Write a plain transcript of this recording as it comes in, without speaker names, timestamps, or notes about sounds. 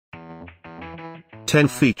10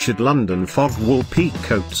 featured London fog wool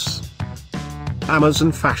peacoats. Amazon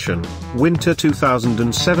Fashion, Winter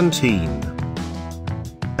 2017.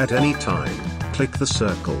 At any time, click the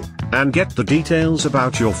circle, and get the details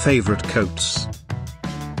about your favorite coats.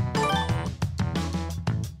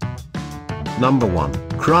 Number 1,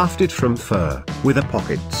 crafted from fur, with a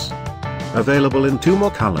pockets. Available in 2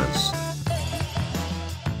 more colors.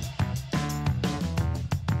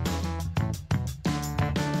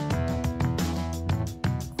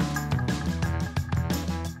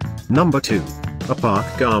 Number 2, a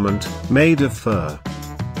Parka garment, made of fur.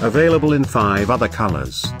 Available in 5 other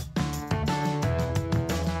colors.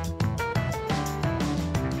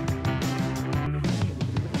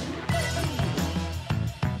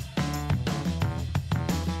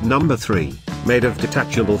 Number 3, made of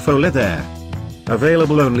detachable faux leather.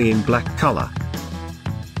 Available only in black color.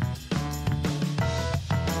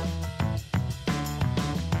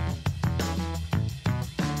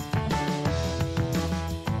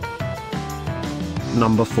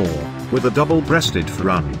 Number 4, with a double-breasted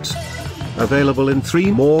front. Available in 3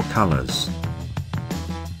 more colors.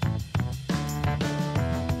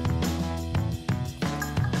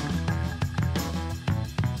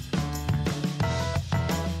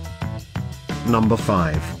 Number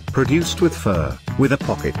 5, produced with fur, with a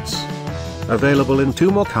pockets. Available in 2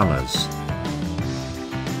 more colors.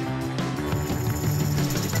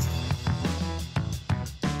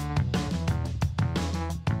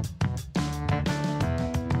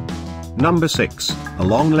 Number 6, a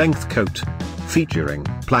long-length coat, featuring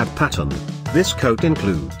plaid pattern. This coat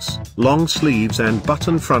includes long sleeves and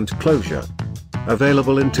button front closure.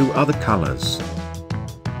 Available in 2 other colors.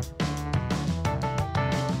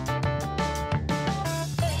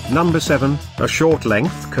 Number 7, a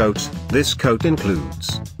short-length coat. This coat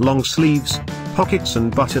includes long sleeves, pockets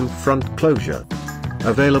and button front closure.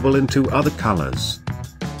 Available in 2 other colors.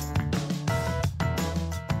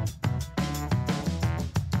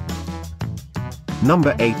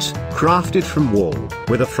 Number 8, crafted from wool,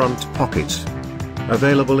 with a front pocket.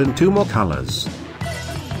 Available in 2 more colors.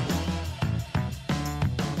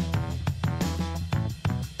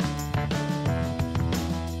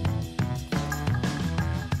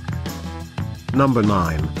 Number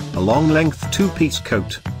 9, a long-length 2-piece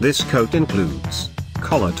coat. This coat includes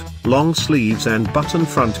collared, long sleeves and button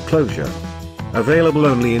front closure. Available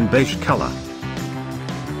only in beige color.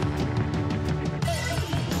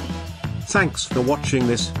 Thanks for watching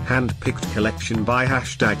this hand-picked collection by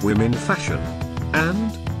 #womensFashion.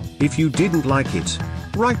 And, if you didn't like it,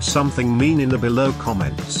 write something mean in the below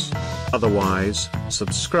comments. Otherwise,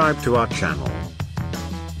 subscribe to our channel.